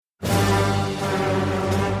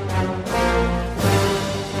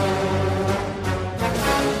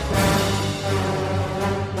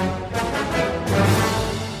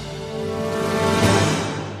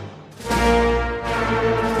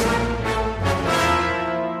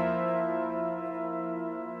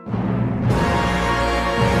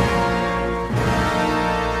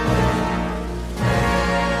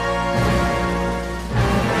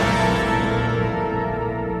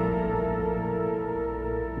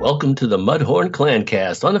Welcome to the Mudhorn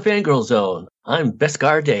Clancast on the Fangirl Zone. I'm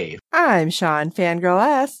Beskar Dave. I'm Sean Fangirl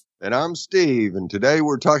S. And I'm Steve, and today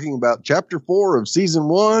we're talking about Chapter 4 of Season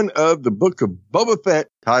 1 of the Book of Boba Fett,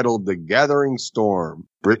 titled The Gathering Storm,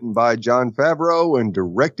 written by Jon Favreau and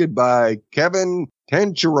directed by Kevin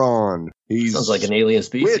Tancharoen. Sounds like an alien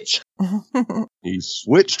species. He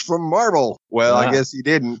switched from Marvel. Well, I guess he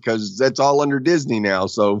didn't, because that's all under Disney now,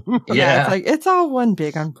 so. Yeah, it's all one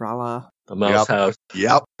big umbrella. The Mouse House.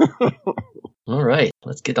 Yep. All right,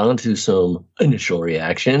 let's get on to some initial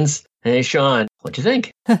reactions. Hey, Sean, what'd you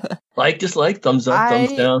think? Like, dislike, thumbs up,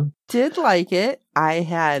 thumbs down? Did like it. I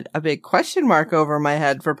had a big question mark over my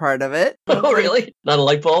head for part of it. Oh, really? Not a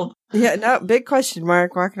light bulb? Yeah, no, big question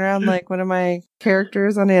mark, walking around like one of my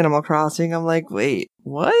characters on Animal Crossing. I'm like, wait,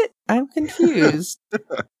 what? I'm confused.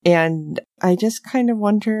 And I just kind of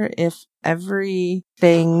wonder if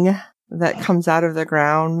everything that comes out of the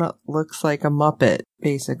ground looks like a Muppet,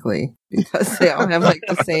 basically, because they all have like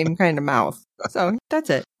the same kind of mouth. So that's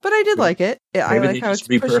it. But I did like it. Yeah, Maybe I like how it's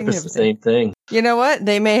repurposed pushing the same thing. You know what?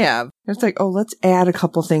 They may have. It's like, oh, let's add a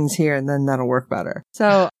couple things here and then that'll work better.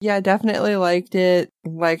 So yeah, definitely liked it.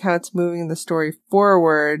 Like how it's moving the story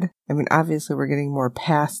forward. I mean, obviously we're getting more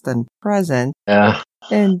past than present. Yeah.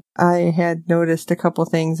 And I had noticed a couple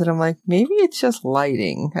things that I'm like, maybe it's just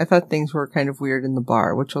lighting. I thought things were kind of weird in the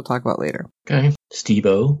bar, which we'll talk about later. Okay.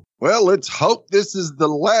 Steve-O. Well, let's hope this is the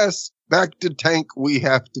last back to tank we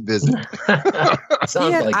have to visit.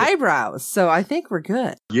 He had eyebrows, so I think we're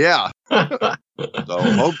good. Yeah. So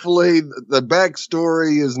hopefully the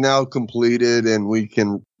backstory is now completed and we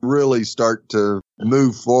can really start to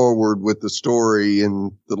move forward with the story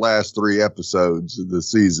in the last 3 episodes of the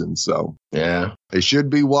season. So yeah, they should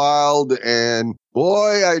be wild. And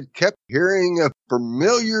boy, I kept hearing a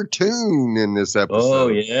familiar tune in this episode. Oh,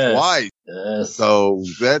 yeah. Twice. Yes. So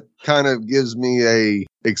that kind of gives me a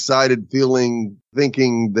excited feeling,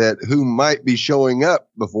 thinking that who might be showing up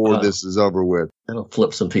before this is over with. That'll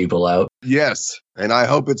flip some people out. Yes. And I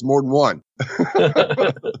hope it's more than one.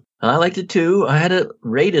 I liked it too. I had it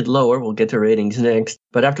rated lower. We'll get to ratings next.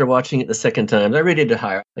 But after watching it the second time, I rated it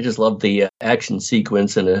higher. I just loved the action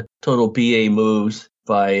sequence and the total BA moves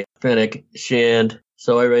by Fennec Shand.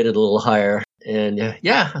 So I rated a little higher. And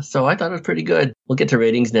yeah, so I thought it was pretty good. We'll get to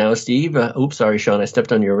ratings now, Steve. Oops, sorry, Sean. I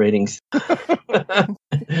stepped on your ratings.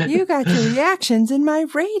 You got your reactions in my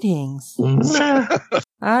ratings.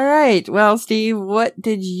 All right. Well, Steve, what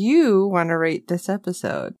did you want to rate this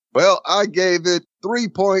episode? Well, I gave it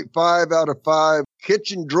 3.5 out of 5.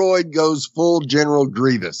 Kitchen droid goes full General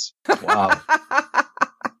Grievous. Wow.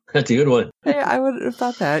 That's a good one. Hey, I would have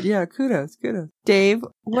thought that. Yeah, kudos. Dave,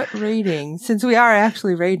 what rating? Since we are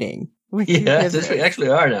actually rating. Yeah, since we actually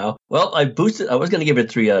are now. Well, I boosted. I was going to give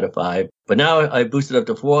it 3 out of 5, but now I boosted up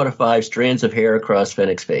to 4 out of 5 strands of hair across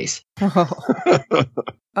Fennec's face.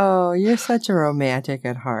 Oh, you're such a romantic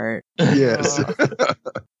at heart. Yes.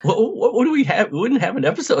 What do we have? We wouldn't have an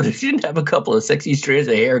episode if she didn't have a couple of sexy strands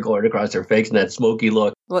of hair going across her face and that smoky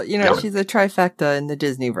look. Well, you know, she's a trifecta in the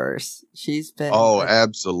Disneyverse. She's been... Oh,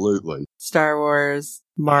 absolutely. Star Wars,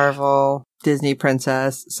 Marvel, Disney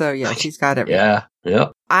Princess. So, yeah, she's got everything. Yeah,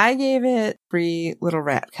 yep. I gave it 3 little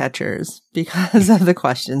rat catchers because of the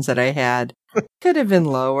questions that I had. Could have been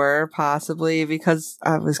lower, possibly, because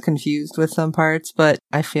I was confused with some parts, but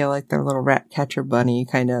I feel like their little rat catcher bunny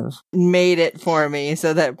kind of made it for me,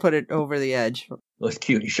 so that put it over the edge. Well, it's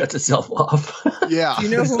cute. He shuts himself off. Yeah. Do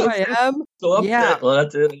you know who I am? So upset. Well,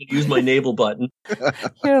 that's it. I'm going to use my navel button.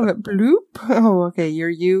 Bloop. Oh, okay. You're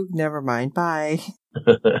you. Never mind. Bye.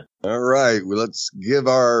 All right. Well, let's give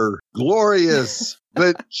our glorious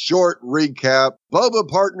but short recap. Boba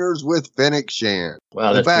partners with Fennec Shand.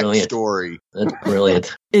 Wow, that's brilliant. Backstory. That's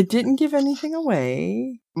brilliant. It didn't give anything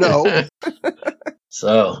away. No.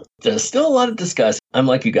 So, there's still a lot to discuss. I'm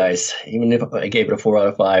like you guys. Even if I gave it a 4 out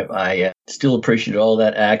of 5, I still appreciate all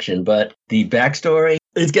that action. But the backstory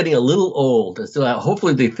is getting a little old. So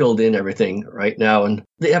hopefully they filled in everything right now. And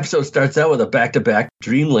the episode starts out with a back-to-back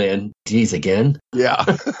Dreamland. Geez, again? Yeah.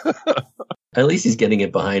 At least he's getting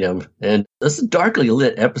it behind him. And this is a darkly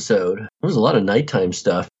lit episode. There was a lot of nighttime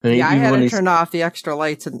stuff. And yeah, I had to turn off the extra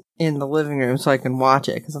lights in the living room so I can watch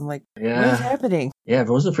it. Because I'm like, what is happening? Yeah, if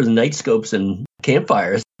it wasn't for the night scopes and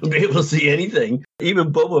campfires, be able to see anything.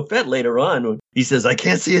 Even Boba Fett later on, he says, I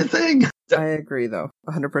can't see a thing. I agree, though,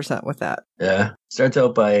 100% with that. Yeah. Starts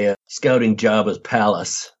out by scouting Jabba's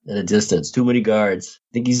palace at a distance. Too many guards.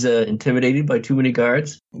 Think he's intimidated by too many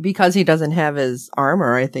guards? Because he doesn't have his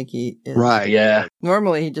armor, I think he is. Right. Yeah.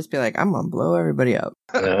 Normally, he'd just be like, I'm going to blow everybody up.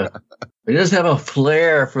 Yeah. He does have a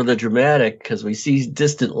flair for the dramatic because we see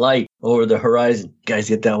distant light over the horizon. Guys,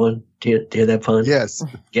 get that one? Do you hear that pun? Yes.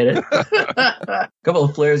 Get it? A couple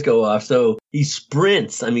of flares go off. So he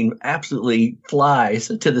sprints, absolutely flies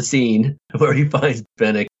to the scene where he finds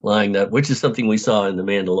Fennec lying up, which is something we saw in The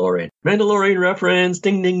Mandalorian. Mandalorian reference,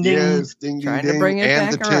 ding, ding, ding. Yes, ding, ding, Trying ding. to bring it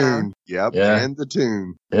and back the around. tune. Yep, Yeah. and the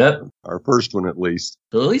tune. Yep. Our first one, at least.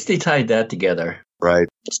 So at least they tied that together. Right.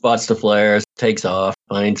 Spots the flares, takes off,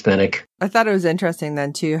 finds Fennec. I thought it was interesting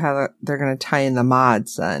then, too, how they're going to tie in the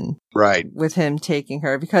mods then. Right. With him taking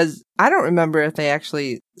her, because I don't remember if they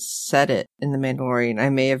actually said it in The Mandalorian. I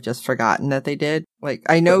may have just forgotten that they did. Like,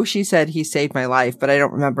 I know she said he saved my life, but I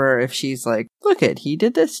don't remember if she's like, look it, he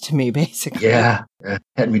did this to me, basically. Yeah.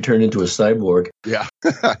 Had me turned into a cyborg. Yeah.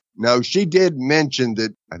 No, she did mention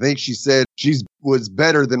that. I think she said she was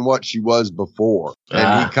better than what she was before.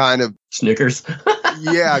 And he kind of, Snickers.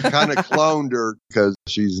 yeah, kind of cloned her because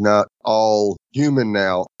she's not all human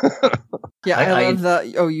now. Yeah, I love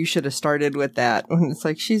the, you should have started with that. When it's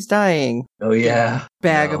like, she's dying. Oh, yeah.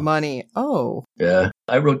 Bag of money. Oh. Yeah.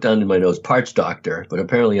 I wrote down in my notes parts doctor, but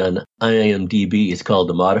apparently on IMDb it's called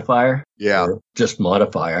the modifier. Yeah. Or just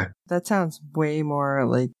modifier. That sounds way more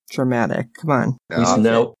like dramatic. Come on.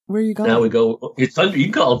 Now, where are you going? Now we go, it's Thunder, you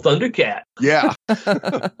can call it Thundercat. Yeah.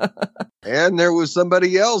 And there was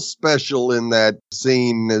somebody else special in that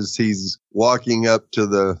scene as he's walking up to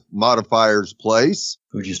the modifier's place.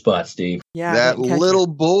 Who'd you spot, Steve? Yeah, that little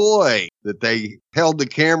boy that they held the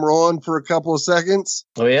camera on for a couple of seconds.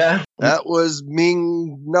 Oh, yeah? That was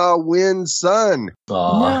Ming Na Wen's son.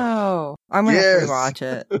 Aw. No. I'm going to have to rewatch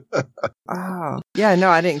it. Oh. Yeah, no,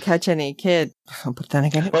 I didn't catch any kid. But then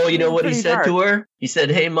again, oh, you know what he said to her? He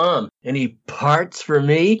said, hey, Mom, any parts for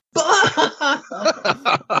me?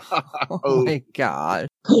 Oh, my God.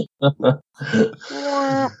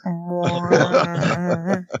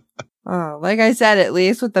 Oh, like I said, at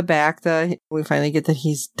least with the back, we finally get that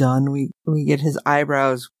he's done. We get his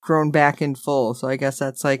eyebrows grown back in full. So I guess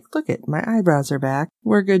that's like, look it, my eyebrows are back.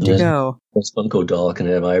 We're good to go. This Funko doll can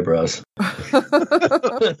have eyebrows.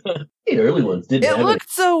 The early ones didn't have it. It looked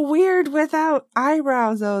so weird without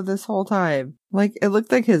eyebrows, though, this whole time. Like, it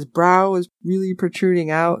looked like his brow was really protruding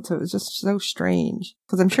out, so it was just so strange.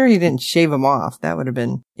 Because I'm sure he didn't shave him off. That would have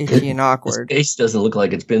been itchy and awkward. His face doesn't look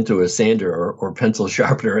like it's been through a sander or pencil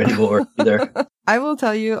sharpener anymore either. I will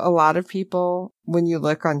tell you, a lot of people, when you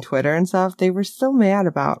look on Twitter and stuff, they were so mad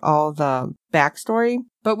about all the backstory.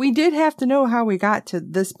 But we did have to know how we got to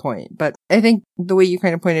this point. But I think the way you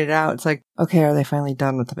kind of pointed it out, it's like, okay, are they finally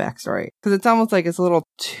done with the backstory? Because it's almost like it's a little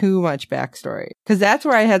too much backstory. Because that's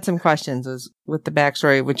where I had some questions, was with the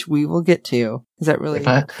backstory, which we will get to, because that really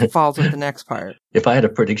falls with the next part. If I had a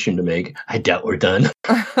prediction to make, I doubt we're done.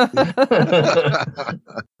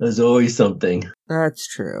 There's always something. That's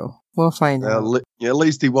true. We'll find out. At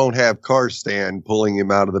least he won't have Karstan pulling him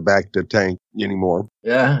out of the back of the tank anymore.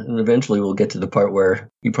 Yeah, and eventually we'll get to the part where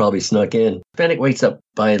he probably snuck in. Fennec wakes up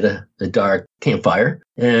by the dark campfire,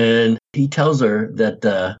 and he tells her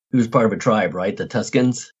that he was part of a tribe, right? The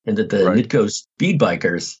Tuscans, and that the Nitko speed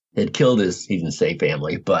bikers had killed he didn't say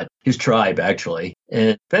family, but his tribe, actually.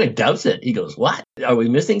 And Fennec doubts it. He goes, what? Are we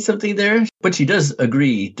missing something there? But she does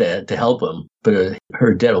agree to help him, but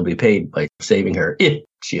her debt will be paid by saving her if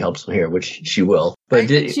she helps him here, which she will. But I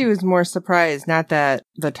think she was more surprised, not that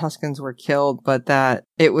the Tuscans were killed, but that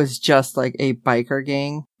it was just like a biker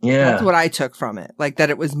gang. Yeah. That's what I took from it. Like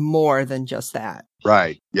that it was more than just that.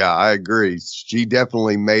 Right. Yeah, I agree. She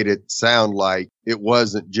definitely made it sound like it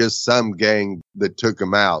wasn't just some gang that took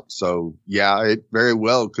him out. So, yeah, it very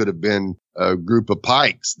well could have been a group of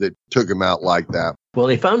pikes that took him out like that. Well,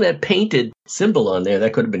 they found that painted symbol on there.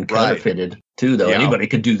 That could have been counterfeited, too, though. Yeah. Anybody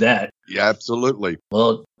could do that. Yeah, absolutely.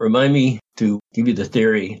 Well, remind me to give you the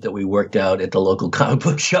theory that we worked out at the local comic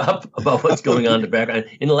book shop about what's going on in the background.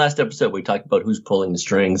 In the last episode, we talked about who's pulling the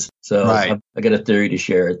strings. So I got a theory to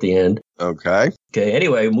share at the end. Okay.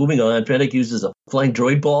 Anyway, moving on. Fennec uses a flying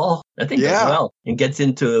droid ball, I think, as well, and gets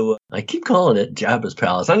into, I keep calling it Jabba's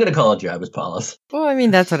Palace. I'm going to call it Jabba's Palace. Well, I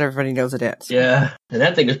mean, that's what everybody knows it is. Yeah, and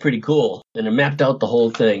that thing is pretty cool. And it mapped out the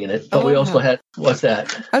whole thing. And but we also had, what's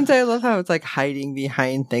that? I love how it's like hiding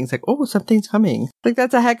behind things. Like, oh, something's coming. Like,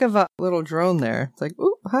 that's a heck of a little drone there. It's like,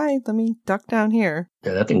 oh, hi, let me duck down here.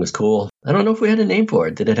 Yeah, that thing was cool. I don't know if we had a name for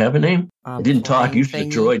it. Did it have a name? It didn't talk. Usually a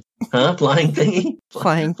droid. Huh? Flying thingy?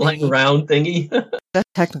 flying round thingy. That's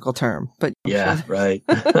a technical term, but yeah, right.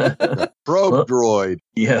 Probe droid.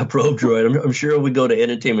 Yeah, probe droid. I'm sure we go to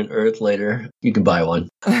Entertainment Earth later. You can buy one.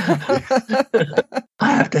 I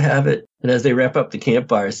have to have it. And as they wrap up the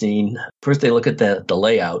campfire scene, first they look at the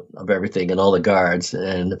layout of everything and all the guards,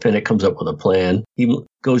 and Fennec comes up with a plan. He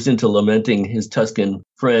goes into lamenting his Tusken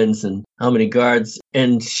friends and how many guards,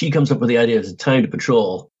 and she comes up with the idea of it's time to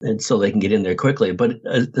patrol, and so they can get in there quickly. But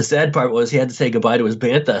the sad part was he had to say goodbye to his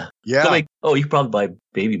bantha. Yeah. So you could probably buy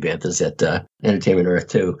baby banthas at Entertainment Earth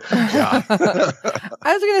too. Yeah.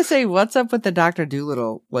 I was gonna say, what's up with the Dr.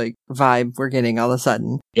 Dolittle vibe we're getting all of a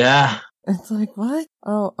sudden? Yeah. It's like, what?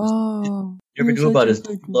 Oh. You ever knew about his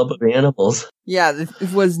love of animals? Yeah,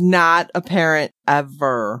 it was not apparent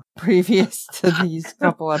ever previous to these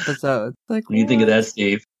couple episodes. Like, What do you think of that,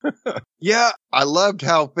 Steve? Yeah, I loved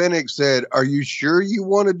how Fennec said, "Are you sure you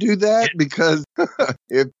want to do that? Because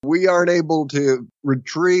if we aren't able to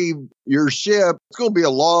retrieve your ship, it's going to be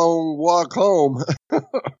a long walk home."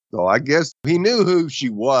 So I guess he knew who she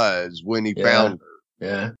was when he found her.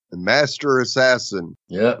 Yeah. The master assassin.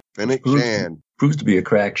 Yeah. Fennec Shand. Proves to be a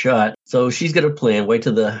crack shot. So she's got a plan. Wait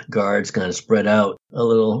till the guards kind of spread out a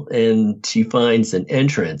little, and she finds an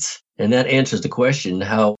entrance. And that answers the question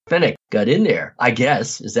how Fennec got in there, I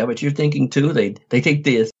guess. Is that what you're thinking, too? They take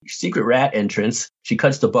the secret rat entrance. She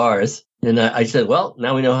cuts the bars. And I said, well,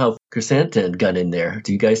 now we know how Chrysanthemum got in there.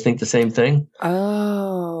 Do you guys think the same thing?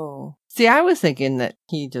 Oh. See, I was thinking that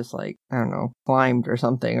he just I don't know, climbed or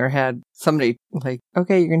something, or had somebody okay,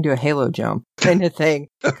 you're going to do a halo jump kind of thing.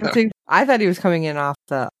 I thought he was coming in off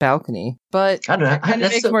the balcony, but I don't know. It kind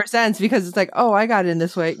of makes more sense because it's I got in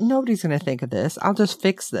this way. Nobody's going to think of this. I'll just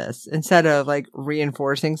fix this instead of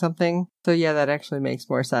reinforcing something. So yeah, that actually makes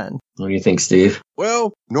more sense. What do you think, Steve?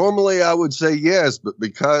 Well, normally I would say yes, but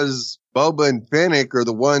because Boba and Fennec are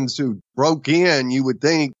the ones who broke in, you would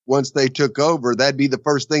think once they took over, that'd be the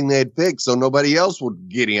first thing they'd fix so nobody else would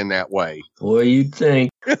get in that way. Boy, you'd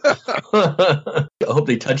think. I hope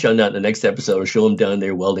they touch on that in the next episode and show them down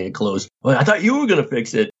there welding it close. Well, I thought you were going to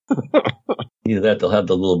fix it. Either that, they'll have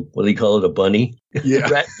the little, what do you call it, a bunny?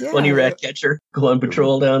 Yeah. Bunny rat catcher go on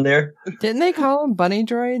patrol down there. Didn't they call them bunny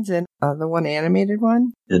droids in the one animated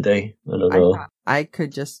one? Did they? I don't know. I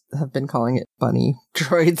could just have been calling it bunny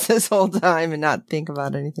droids this whole time and not think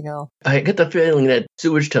about anything else. I get the feeling that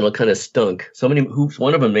sewage tunnel kind of stunk.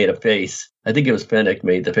 One of them made a face. I think it was Fennec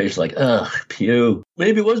made the face ugh, pew.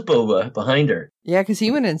 Maybe it was Boba behind her. Yeah, because he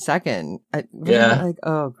went in second.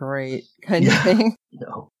 Oh, great, kind of thing.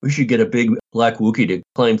 No, we should get a big black Wookiee to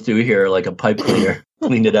climb through here like a pipe cleaner,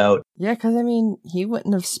 clean it out. Yeah, because he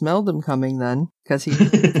wouldn't have smelled him coming then, because he's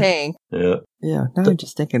a tank. Yeah. Yeah, now I'm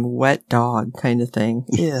just thinking wet dog kind of thing.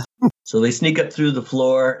 Yeah. So they sneak up through the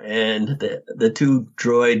floor, and the two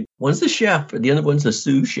droid, one's the chef, the other one's the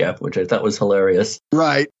sous chef, which I thought was hilarious.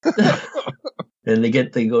 Right. And they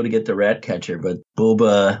go to get the rat catcher, but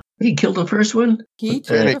Boba, he killed the first one? He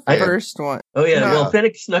took the first one. Oh, yeah. No. Well,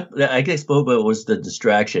 Fennec snuck, I guess Boba was the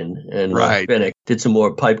distraction, and Fennec did some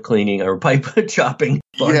more pipe cleaning or pipe chopping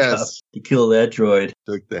to kill that droid.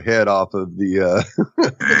 Took the head off of the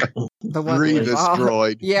Grievous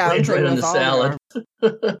droid. Yeah. Right on the salad.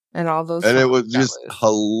 And all those. And it was just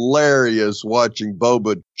hilarious watching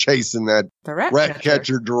Boba chasing that rat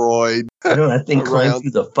catcher droid. I know, that thing climbed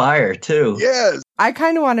through the fire, too. Yes. I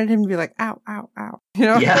kind of wanted him to be like, ow, ow, ow. You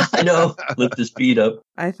know? Yeah, I know. Lift his feet up.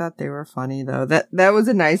 I thought they were funny, though. That was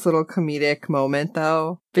a nice little comedic moment,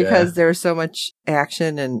 though, because there's so much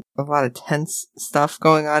action and a lot of tense stuff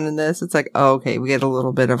going on in this. It's okay, we get a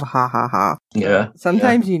little bit of a ha ha ha. Yeah.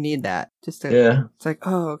 Sometimes you need that. Just to, it's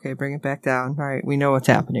okay, bring it back down. All right, we know what's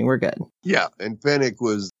happening. We're good. Yeah, and Fennec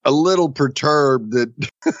was a little perturbed that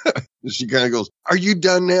she kind of goes, "Are you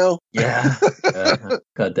done now?" Yeah.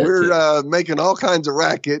 Got that We're making all kinds of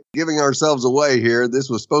racket, giving ourselves away here. This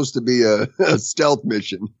was supposed to be a stealth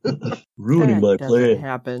mission. Ruining my plan. Doesn't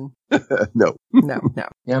happen. No. Yeah,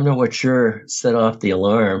 I'm not quite sure set off the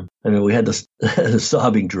alarm. We had the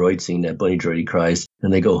sobbing droid scene, that bunny droid, he cries,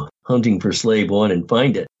 and they go hunting for Slave One and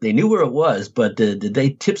find it. They knew where it was, but did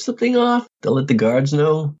they tip something off to let the guards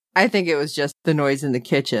know? I think it was just the noise in the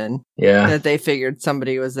kitchen. Yeah. That they figured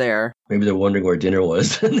somebody was there. Maybe they're wondering where dinner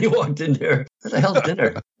was, and they walked in there. What the hell's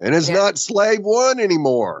dinner? And it's not Slave One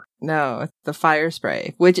anymore. No, it's the Fire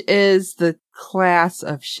Spray, which is the class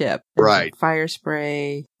of ship. Right. Fire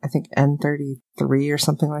Spray, I think N33 or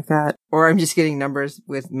something like that. Or I'm just getting numbers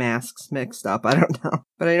with masks mixed up. I don't know.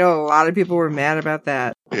 But I know a lot of people were mad about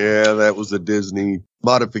that. Yeah, that was a Disney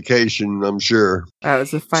modification, I'm sure. That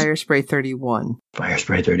was the Fire Spray 31. Fire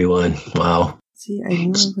Spray 31. Wow. See, I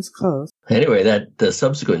knew I was close. Anyway, the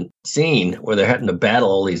subsequent scene where they're having to battle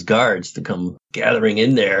all these guards to come gathering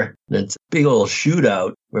in there, and it's a big old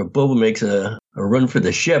shootout where Boba makes a run for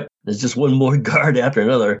the ship. There's just one more guard after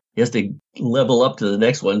another. He has to level up to the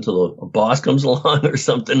next one until a boss comes along or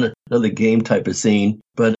something. Another game type of scene.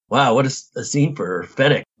 But wow, what a scene for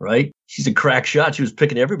Fennec, right? She's a crack shot. She was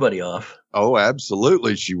picking everybody off. Oh,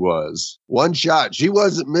 absolutely she was. One shot. She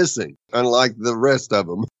wasn't missing, unlike the rest of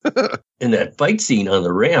them. In that fight scene on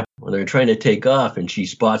the ramp when they're trying to take off and she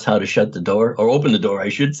spots how to shut the door, or open the door, I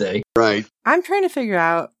should say. Right. I'm trying to figure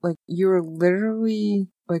out, like, you were literally,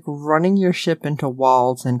 like, running your ship into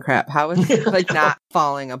walls and crap. How is it, like, not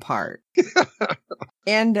falling apart?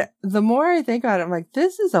 And the more I think about it, I'm like,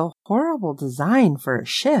 this is a horrible design for a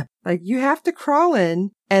ship. Like, you have to crawl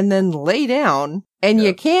in and then lay down, and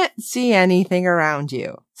you can't see anything around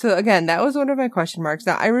you. So again, that was one of my question marks.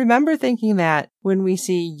 Now, I remember thinking that when we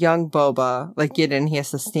see young Boba, like, get in, he has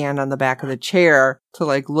to stand on the back of the chair to,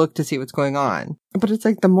 like, look to see what's going on. But it's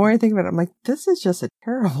like, the more I think about it, I'm like, this is just a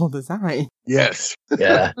terrible design. Yes.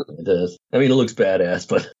 Yeah, it does. I mean, it looks badass,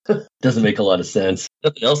 but doesn't make a lot of sense.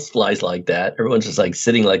 Nothing else flies like that. Everyone's just like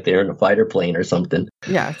sitting like they're in a fighter plane or something.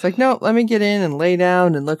 Yeah, it's like, no, let me get in and lay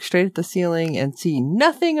down and look straight at the ceiling and see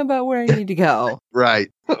nothing about where I need to go. Right.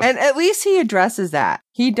 And at least he addresses that.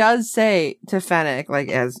 He does say to Fennec, like,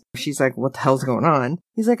 as she's like, what the hell's going on?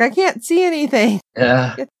 He's like, I can't see anything.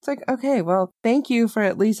 Yeah. It's like, okay, well, thank you for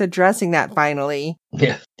at least addressing that finally.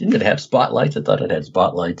 Yeah. Didn't it have spotlights? I thought it had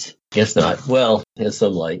spotlights. Guess not. Well, it has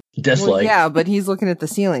some light. Desk light. Yeah, but he's looking at the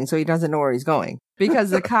ceiling, so he doesn't know where he's going.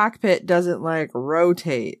 Because the cockpit doesn't, like,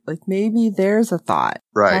 rotate. Like, maybe there's a thought.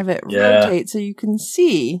 Right. Have it rotate so you can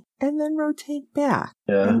see, and then rotate back.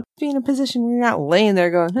 Yeah. And be in a position where you're not laying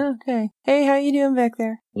there going, oh, okay, hey, how you doing back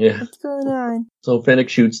there? Yeah. What's going on? So Fennec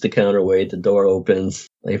shoots the counterweight. The door opens.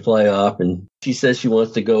 They fly off, and she says she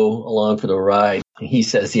wants to go along for the ride. He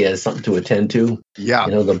says he has something to attend to. Yeah.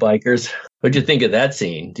 You know, the bikers. What'd you think of that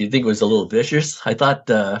scene? Do you think it was a little vicious? I thought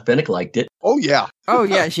Fennec liked it. Oh, yeah. Oh,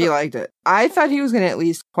 yeah, she liked it. I thought he was going to at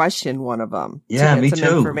least question one of them. Yeah, to me get some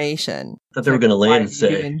too. information. Thought they were going to land and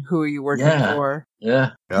say, and who are you working for?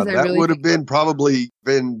 Yeah. Yeah, that would have been probably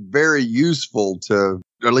been very useful to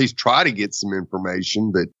at least try to get some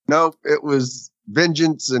information. But no, it was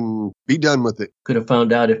vengeance and be done with it. Could have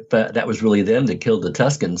found out if that was really them that killed the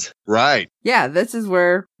Tuscans. Right. Yeah, this is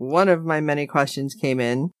where one of my many questions came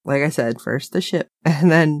in. Like I said, first the ship,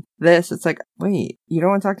 and then this. It's like, wait, you don't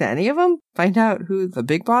want to talk to any of them? Find out who the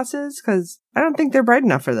big boss is? Because I don't think they're bright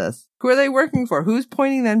enough for this. Who are they working for? Who's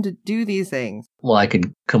pointing them to do these things? Well, I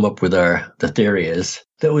could come up with the theory is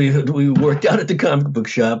that we worked out at the comic book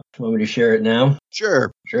shop. Want me to share it now?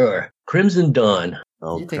 Sure. Sure. Crimson Dawn.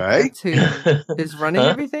 You think Okay. that's who is running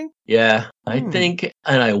everything? Yeah, I think,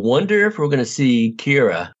 and I wonder if we're going to see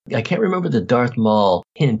Kira. I can't remember the Darth Maul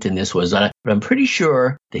hint in this was, but I'm pretty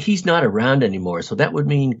sure that he's not around anymore. So that would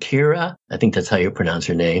mean Kira, I think that's how you pronounce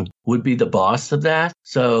her name, would be the boss of that.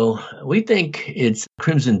 So we think it's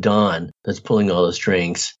Crimson Dawn that's pulling all the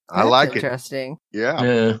strings. I like it. Interesting. Yeah.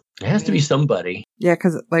 Yeah, it has to be somebody. Yeah,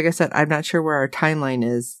 because like I said, I'm not sure where our timeline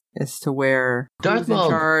is as to where Darth who's in Maul,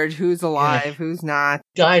 charge, who's alive, who's not.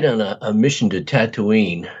 died on a mission to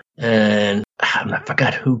Tatooine, and I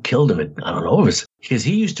forgot who killed him. I don't know. It was because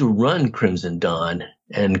he used to run Crimson Dawn,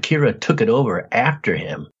 and Kira took it over after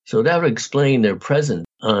him. So that would explain their presence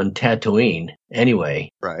on Tatooine anyway.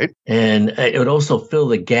 Right. And it would also fill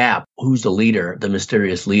the gap. Who's the leader, the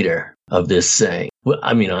mysterious leader of this thing? Well,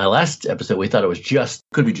 I mean, on our last episode, we thought it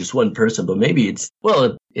could be just one person, but maybe it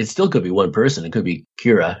still could be one person. It could be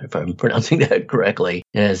Kira, if I'm pronouncing that correctly,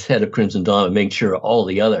 as head of Crimson Dawn, and make sure all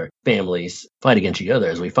the other families fight against each other.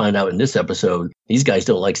 As we find out in this episode, these guys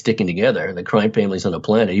don't like sticking together. The crime families on the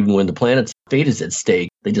planet, even when the planet's fate is at stake,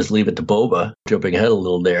 they just leave it to Boba. Jumping ahead a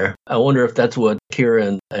little there. I wonder if that's what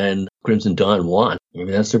Kira and Crimson Dawn want.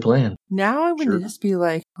 Maybe that's their plan. Now I would Sure. just be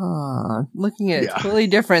like, looking at it totally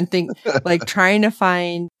different thing, like trying to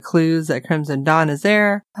find clues that Crimson Dawn is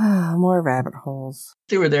there. More rabbit holes.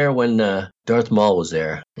 They were there when Darth Maul was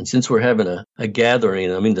there. And since we're having a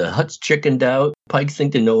gathering, I mean, the Hutt's chickened out. Pikes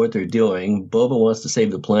think they know what they're doing. Boba wants to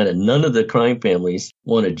save the planet. None of the crime families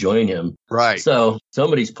want to join him. Right. So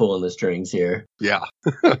somebody's pulling the strings here. Yeah.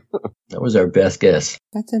 That was our best guess.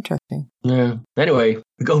 That's interesting. Yeah. Anyway,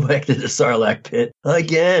 we go back to the Sarlacc pit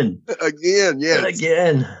again. Again, yes.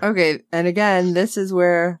 Again. Okay, and again, this is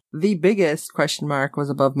where the biggest question mark was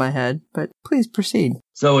above my head, but please proceed.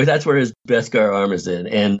 So that's where his Beskar armor is in.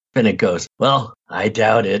 And Fennec goes, well, I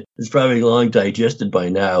doubt it. It's probably long digested by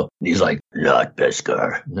now. And he's like, not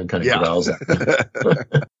Beskar. And then kind of growls at me.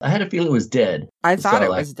 I had a feeling it was dead. I thought it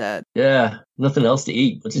was dead. Yeah, nothing else to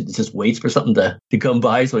eat. It just waits for something to come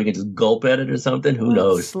by so he can just gulp at it or something. Who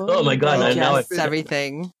knows? Oh my God! Now I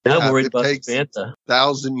everything. Now I'm worried about takes Samantha.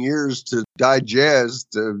 1,000 years to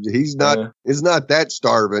digest. He's not that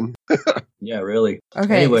starving. Yeah, really.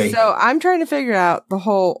 Okay, anyway. So I'm trying to figure out the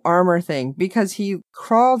whole armor thing because he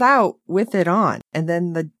crawled out with it on, and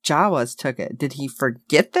then the Jawas took it. Did he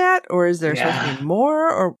forget that, or is there supposed to be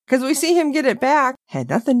more? Or because we see him get it back, had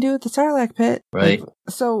nothing to do with the Sarlacc pit, right?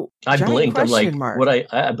 So I blinked. I'm like, what?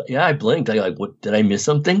 I blinked. I like, what? Did I miss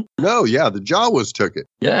something? No, yeah, the Jawas took it.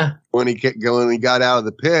 Yeah. When he kept going, he got out of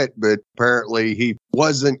the pit, but apparently he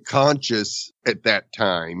wasn't conscious at that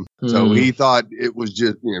time. So he thought it was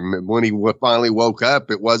just, when he finally woke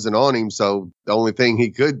up, it wasn't on him. So the only thing he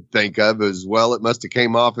could think of is, well, it must have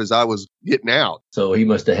came off as I was getting out. So he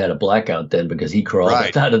must have had a blackout then because he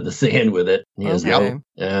crawled out of the sand with it. Okay.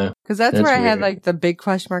 Yeah. Because that's where I had like the big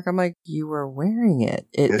question mark. I'm like, you were wearing it.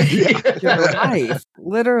 It's your life.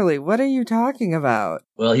 Literally. What are you talking about?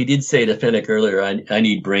 Well, he did say to Fennec earlier, I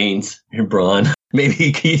need brains and brawn.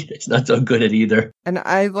 Maybe he's not so good at either. And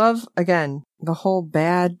I love, again, the whole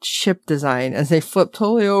bad ship design as they flip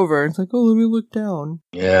totally over. It's like, oh, let me look down.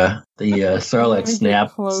 Yeah. The Sarlacc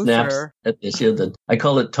snaps at the I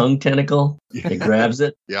call it tongue tentacle. It grabs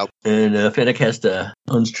it. Yep. And Fennec has to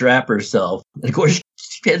unstrap herself. And of course,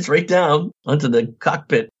 she heads right down onto the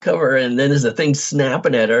cockpit cover, and then there's a thing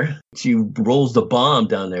snapping at her. She rolls the bomb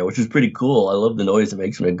down there, which is pretty cool. I love the noise it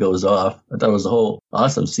makes when it goes off. I thought it was a whole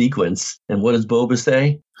awesome sequence. And what does Boba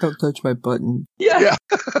say? Don't touch my button. Yeah.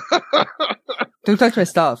 Don't touch my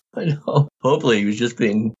stuff. I know. Hopefully he was just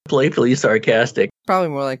being playfully sarcastic. Probably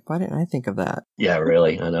more like, why didn't I think of that? Yeah,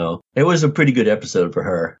 really. I know. It was a pretty good episode for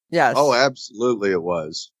her. Yes. Oh, absolutely it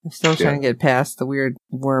was. I'm still trying to get past the weird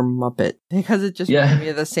worm Muppet because it just reminded me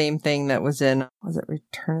of the same thing that was in, was it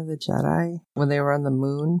Return of the Jedi? When they were on the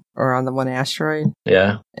moon or on the one asteroid?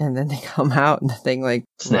 Yeah. And then they come out and the thing like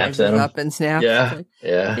snaps rises up and snaps. Yeah. Like,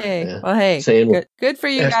 yeah. Okay. Yeah. Well, hey, good for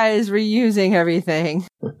you guys reusing everything.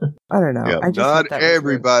 I don't know. Yeah, I just not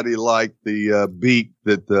everybody liked the beak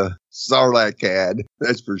that the Sarlacc had.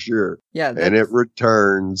 That's for sure. Yeah. And it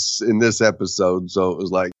returns in this episode. So it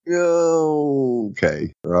was like,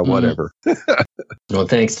 okay, or whatever. Well,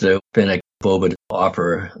 thanks to Fennec, Boba to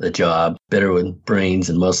offer the job better with brains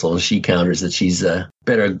and muscle. She counters that she's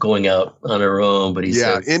better going out on her own. But he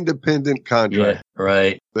says, independent contract. Yeah,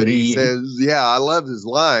 right. But he says, I love his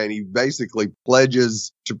line. He basically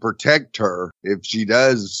pledges to protect her if she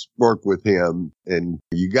does work with him. And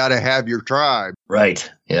you got to have your tribe. Right.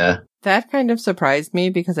 Yeah. That kind of surprised me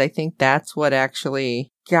because I think that's what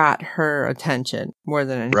actually got her attention more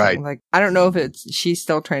than anything. Right. Like, I don't know if she's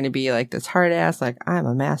still trying to be like this hard ass, like, I'm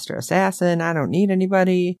a master assassin. I don't need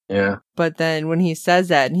anybody. Yeah. But then when he says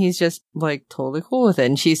that and he's just like totally cool with it.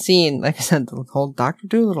 And she's seen, like I said, the whole Dr.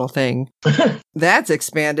 Dolittle thing. That's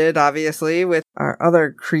expanded, obviously, with our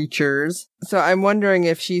other creatures. So I'm wondering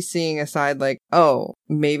if she's seeing a side like, oh,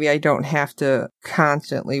 maybe I don't have to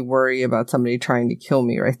constantly worry about somebody trying to kill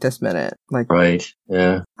me right this minute. Like, right.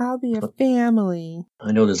 Yeah. I'll be a family.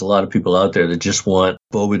 I know there's a lot of people out there that just want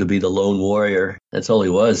Boba to be the lone warrior. That's all he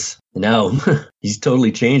was. And now he's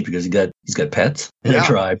totally changed because he's got pets and a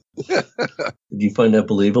tribe. Did you find that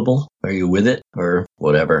believable? Are you with it or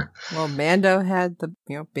whatever? Well, Mando had the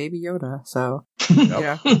baby Yoda, so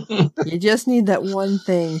you just need that one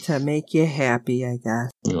thing to make you happy, I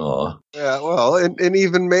guess. Oh. Yeah, well, and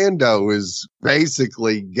even Mando is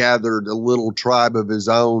basically gathered a little tribe of his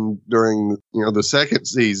own during the second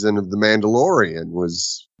season of The Mandalorian.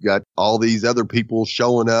 Was got all these other people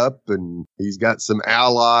showing up, and he's got some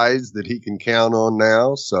allies that he can count on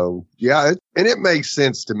now. So yeah, and it makes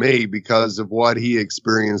sense to me because of what he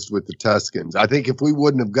experienced with the Tuskens. I think if we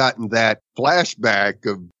wouldn't have gotten that flashback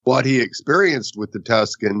of what he experienced with the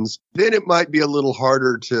Tuskens, then it might be a little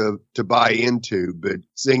harder to buy into. But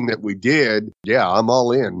seeing that we did, I'm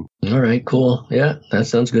all in. All right, cool. Yeah, that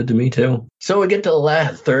sounds good to me too. So we get to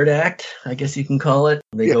the third act, I guess you can call it.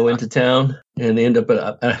 They go into town and they end up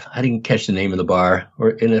at I didn't catch the name of the bar,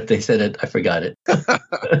 and if they said it, I forgot it.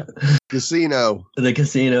 Casino. The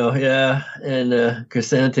casino, yeah. And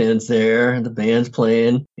Chrysanthemum's there, and the band's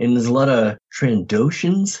playing, and there's a lot of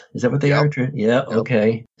Trandoshans. Is that what they are? Yeah,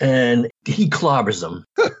 okay. And he clobbers them.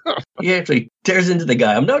 He actually tears into the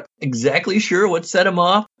guy. I'm not exactly sure what set him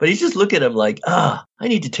off, but he's just looking at him like, I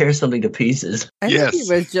need to tear something to pieces. I think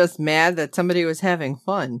he was just mad that somebody was having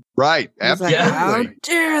fun. Right. He's Absolutely. like, how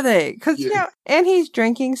dare they? Because, and he's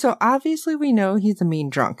drinking, so obviously we know he's a mean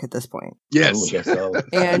drunk at this point. Yes. I guess so.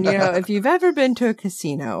 And, if you've ever been to a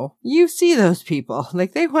casino, you see those people.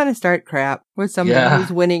 Like, they want to start crap with somebody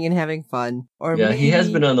who's winning and having fun. Or maybe, he has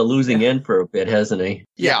been on the losing end for a bit, hasn't he?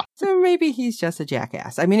 Yeah. So maybe he's just a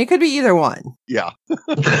jackass. I mean, it could be either one. Yeah.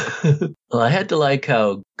 Well, I had to like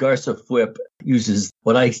how Garza Fwip uses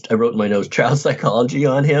what I wrote in my notes, child psychology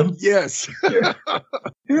on him. Yes.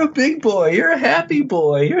 You're a big boy. You're a happy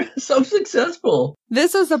boy. You're so successful.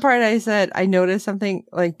 This was the part I said, I noticed something,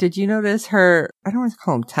 like, did you notice her, I don't want to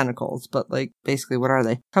call them tentacles, but like, basically, what are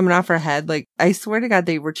they? Coming off her head? Like, I swear to God,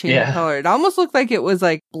 they were changing color. It almost looked like it was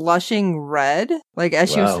like blushing red. Like,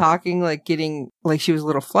 as she was talking, like getting, like she was a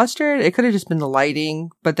little flustered. It could have just been the lighting,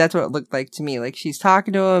 but that's what it looked like to me. Like, she's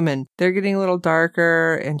talking to him and they're getting a little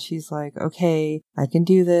darker and she's like, okay, I can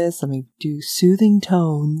do this. Let me do soothing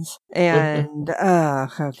tones. And,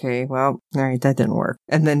 okay, well, all right, that didn't work.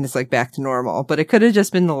 And then it's like back to normal, but it could have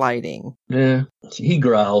just been the lighting. Yeah. He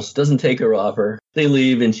growls, doesn't take her off her. They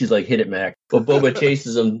leave and she's like, hit it, Mac. But Boba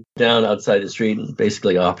chases him down outside the street and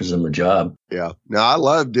basically offers him a job. Yeah. Now, I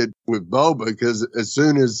loved it with Boba because as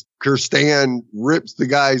soon as Kirstan rips the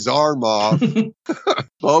guy's arm off,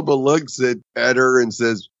 Boba looks at her and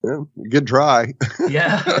says, well, good try.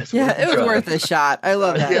 Yeah. It was worth a shot. I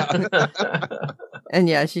love that. Yeah. And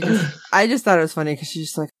I just thought it was funny because she's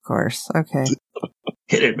just like, of course. Okay.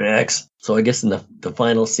 Hit it, Max. So I guess in the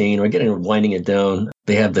final scene, we're winding it down.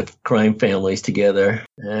 They have the crime families together,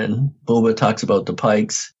 and Boba talks about the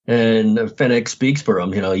Pikes, and Fennec speaks for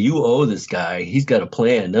him. You owe this guy. He's got a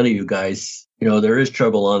plan. None of you guys, there is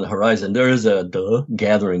trouble on the horizon. There is a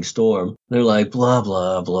gathering storm. They're like, blah,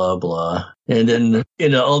 blah, blah, blah. And then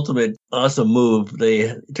in an ultimate awesome move,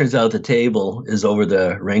 it turns out the table is over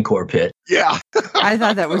the Rancor pit. Yeah. I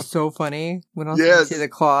thought that was so funny when I you see the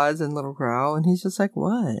claws and little growl, and he's just like,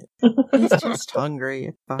 what? He's just hungry.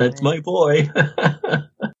 It's fine. That's my boy.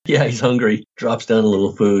 Yeah, he's hungry. Drops down a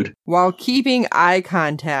little food. While keeping eye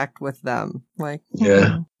contact with them. Like,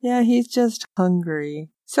 yeah, he's just hungry.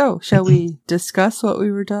 So, shall we discuss what we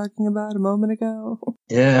were talking about a moment ago?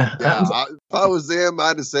 Yeah. If I was them,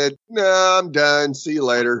 I'd have said, no, I'm done. See you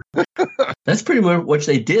later. That's pretty much what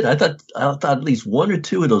they did. I thought at least one or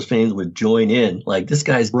two of those fans would join in. Like, this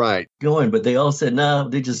guy's going, but they all said, no,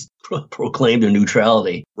 they just proclaimed their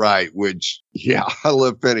neutrality. Right, which, I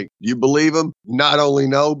love Fennec. You believe him? Not only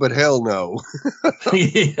no, but hell no.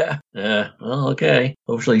 Yeah. Well, okay.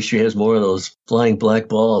 Hopefully she has more of those flying black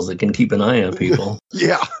balls that can keep an eye on people.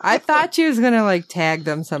 Yeah. I thought she was going to, like, tag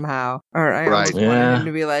them somehow. Or I almost wanted him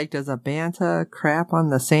to be like, does a banta crap on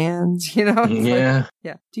the sands? Yeah.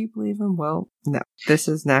 Like, do you believe him? Well, no. This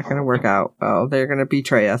is not going to work out. Oh, they're going to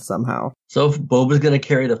betray us somehow. So Boba's going to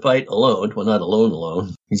carry the fight alone. Well, not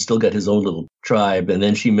alone. He's still got his own little tribe. And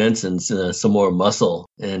then she mentions some more muscle.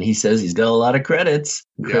 And he says he's got a lot of credits.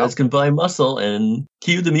 Credits can buy muscle. And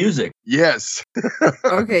cue the music. Yes.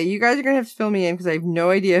 Okay, you guys are going to have to fill me in because I have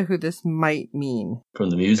no idea who this might mean. From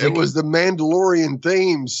the music? It was the Mandalorian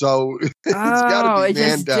theme, so it's got to be Mando. It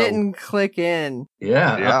just didn't click in.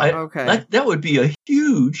 Yeah. Okay. That would be a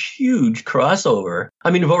huge, huge crossover.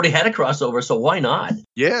 I mean, we've already had a crossover, so why not?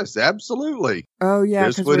 Yes, absolutely. Oh, yeah.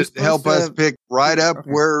 This would help us pick right up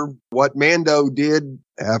where what Mando did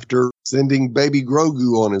after sending baby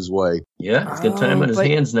Grogu on his way. Yeah, he's got time on his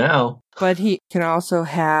hands now. But he can also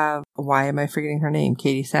have, why am I forgetting her name?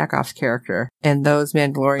 Katie Sackhoff's character. And those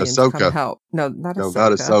Mandalorians come help. No, not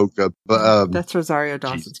Ahsoka. But, that's Rosario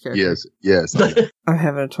Dawson's character. Yes. I'm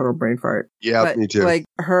having a total brain fart. Yeah, but, me too. Like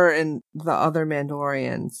her and the other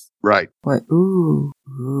Mandalorians. Right. Like, ooh,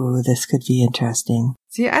 this could be interesting.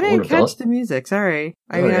 See, I didn't catch the music. Sorry.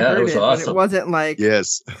 I mean, I heard it, awesome. but it wasn't like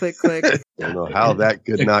click, click. I don't know how that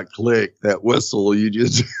could not click. That whistle, you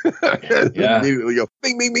just immediately go,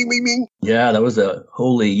 bing, bing, bing, bing, bing. Yeah, that was a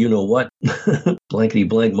holy, you-know-what,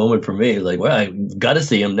 blankety-blank moment for me. Like, well, I've got to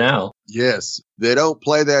see him now. Yes. They don't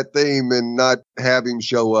play that theme and not have him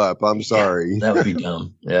show up. I'm sorry. That would be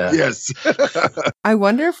dumb. Yeah. Yes. I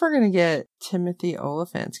wonder if we're going to get Timothy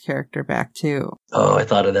Oliphant's character back, too. Oh, I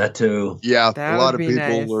thought of that, too. Yeah. That a lot of would be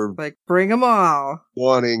people nice. are like, bring them all.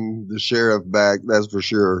 Wanting the sheriff back. That's for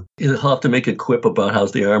sure. He'll have to make a quip about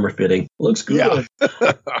how's the armor fitting. Looks good.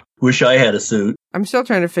 Yeah. Wish I had a suit. I'm still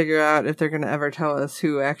trying to figure out if they're going to ever tell us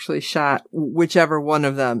who actually shot whichever one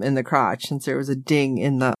of them in the crotch, since there was a ding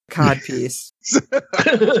in the codpiece.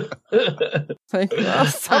 Like, well,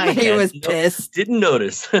 somebody was pissed. Didn't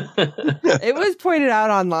notice. It was pointed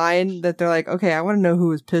out online that they're like, okay, I want to know who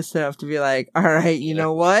was pissed enough to be like, all right, you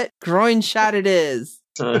know what? Groin shot it is.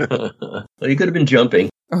 Well, he could have been jumping.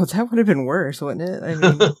 Oh, that would have been worse, wouldn't it? I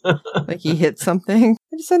mean, like he hit something.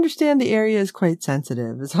 I just understand the area is quite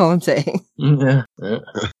sensitive, is all I'm saying. Yeah. Oh,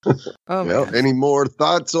 well, any more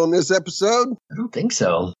thoughts on this episode? I don't think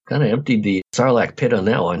so. Kind of emptied the Sarlacc pit on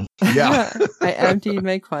that one. Yeah. I emptied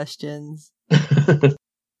my questions.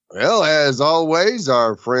 Well, as always,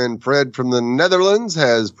 our friend Fred from the Netherlands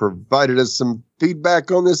has provided us some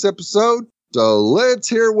feedback on this episode. So let's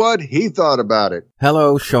hear what he thought about it.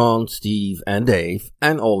 Hello, Sean, Steve, and Dave,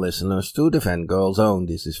 and all listeners to the Fangirl Zone.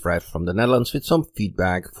 This is Fred from the Netherlands with some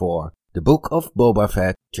feedback for the Book of Boba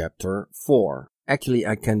Fett, Chapter 4. Actually,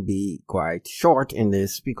 I can be quite short in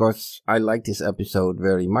this because I like this episode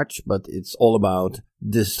very much, but it's all about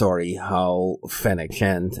the story, how Fennec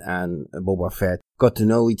Shand and Boba Fett got to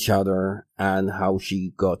know each other and how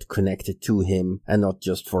she got connected to him, and not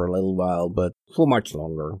just for a little while, but for much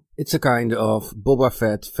longer. It's a kind of Boba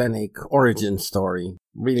Fett Fennec origin story.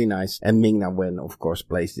 Really nice. And Ming-Na Wen, of course,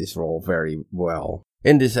 plays this role very well.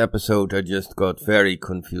 In this episode, I just got very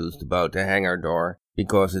confused about the hangar door,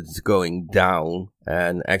 because it's going down,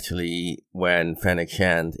 and actually when Fennec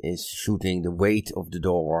Shand is shooting the weight of the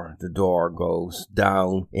door goes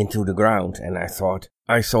down into the ground, and I thought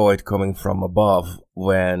I saw it coming from above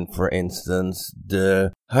when, for instance,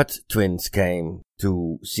 the Hutt twins came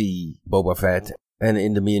to see Boba Fett. And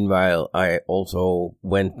in the meanwhile, I also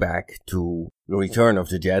went back to Return of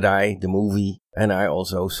the Jedi, the movie, and I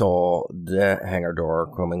also saw the hangar door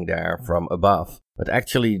coming there from above. But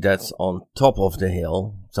actually, that's on top of the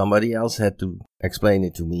hill. Somebody else had to explain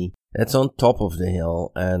it to me. That's on top of the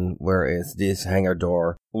hill, and where is this hangar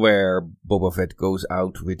door where Boba Fett goes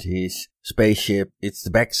out with his spaceship? It's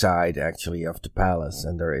the backside, actually, of the palace,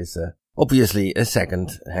 and there is obviously a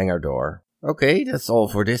second hangar door. Okay, that's all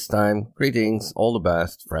for this time. Greetings, all the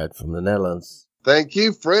best, Fred from the Netherlands. Thank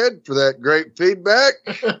you, Fred, for that great feedback.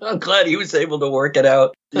 I'm glad he was able to work it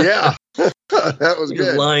out. Yeah, that was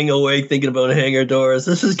good. Lying awake thinking about hangar doors.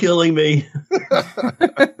 This is killing me.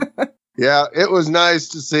 Yeah, it was nice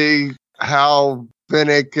to see how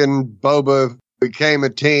Fennec and Boba became a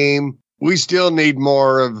team. We still need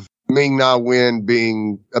more of Ming-Na Wen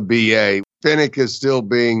being a BA. Fennec is still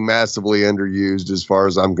being massively underused as far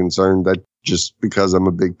as I'm concerned. That just because I'm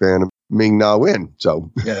a big fan of Ming-Na Wen.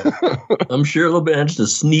 So yeah, I'm sure they'll manage to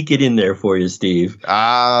sneak it in there for you, Steve.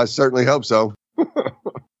 I certainly hope so.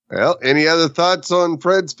 Well, any other thoughts on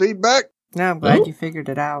Fred's feedback? No, I'm glad you figured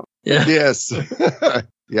it out. Yeah. Yes.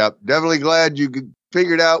 Yep. Definitely glad you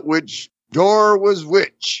figured out which door was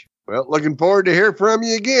which. Well, looking forward to hear from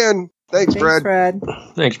you again. Thanks, Fred.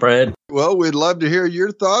 Thanks, Fred. Well, we'd love to hear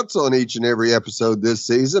your thoughts on each and every episode this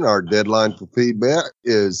season. Our deadline for feedback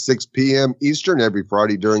is 6 p.m. Eastern every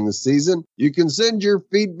Friday during the season. You can send your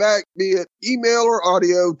feedback via email or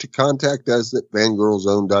audio to contact us at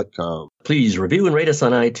fangirlzone.com. Please review and rate us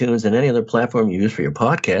on iTunes and any other platform you use for your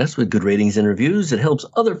podcast with good ratings and reviews. It helps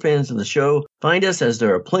other fans of the show find us, as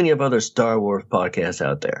there are plenty of other Star Wars podcasts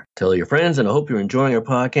out there. Tell your friends, and I hope you're enjoying our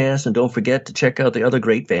podcast. And don't forget to check out the other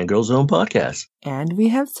great Fangirl Zone podcasts. And we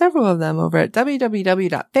have several of them over at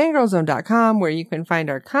www.fangirlzone.com, where you can find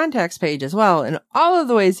our contacts page as well, and all of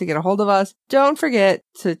the ways to get a hold of us. Don't forget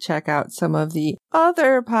to check out some of the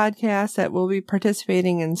other podcasts that will be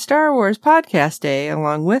participating in Star Wars Podcast Day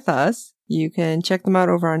along with us. You can check them out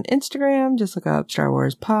over on Instagram. Just look up Star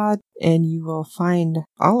Wars Pod and you will find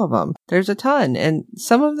all of them. There's a ton, and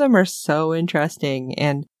some of them are so interesting,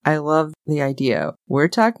 and I love the idea. We're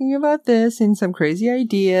talking about this and some crazy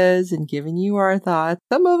ideas and giving you our thoughts.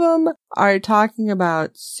 Some of them are talking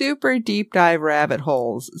about super deep dive rabbit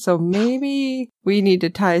holes. So maybe we need to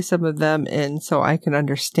tie some of them in so I can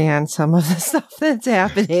understand some of the stuff that's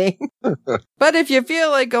happening. But if you feel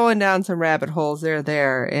like going down some rabbit holes, they're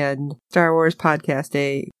there, and Star Wars Podcast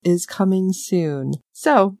Day is coming soon.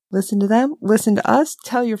 So listen to them, listen to us,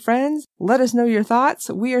 tell your friends, let us know your thoughts.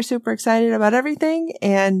 We are super excited about everything.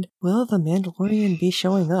 And will the Mandalorian be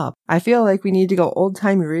showing up? I feel like we need to go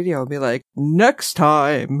old-timey radio and be like, next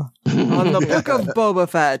time on the Book of Boba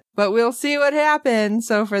Fett. But we'll see what happens.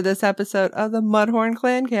 So for this episode of the Mudhorn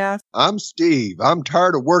Clancast, I'm Steve. I'm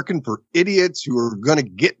tired of working for idiots who are going to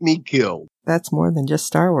get me killed. that's more than just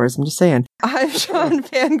Star Wars. I'm just saying. I'm Sean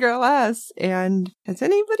Fangirl S. And has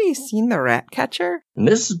anybody seen The Ratcatcher? And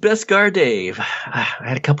this is Beskar Dave. I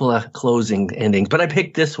had a couple of closing endings, but I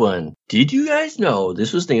picked this one. Did you guys know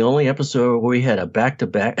this was the only episode where we had a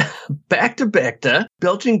back-to-back,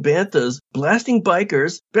 belching banthas, blasting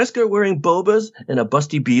bikers, Beskar wearing bobas, and a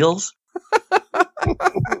busty Beals?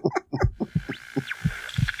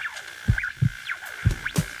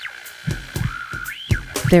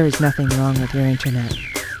 There is nothing wrong with your internet.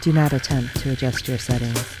 Do not attempt to adjust your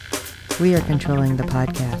settings. We are controlling the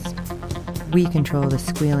podcast. We control the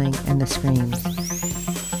squealing and the screams.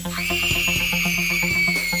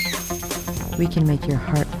 We can make your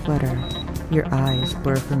heart flutter, your eyes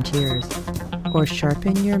blur from tears, or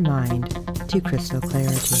sharpen your mind to crystal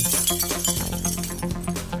clarity.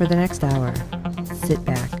 For the next hour, sit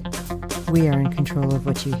back. We are in control of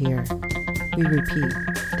what you hear. We repeat,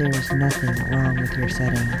 there is nothing wrong with your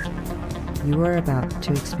settings. You are about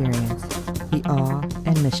to experience the awe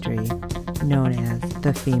and mystery known as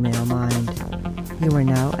the female mind. You are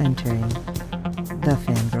now entering the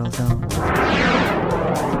Fangirl Zone.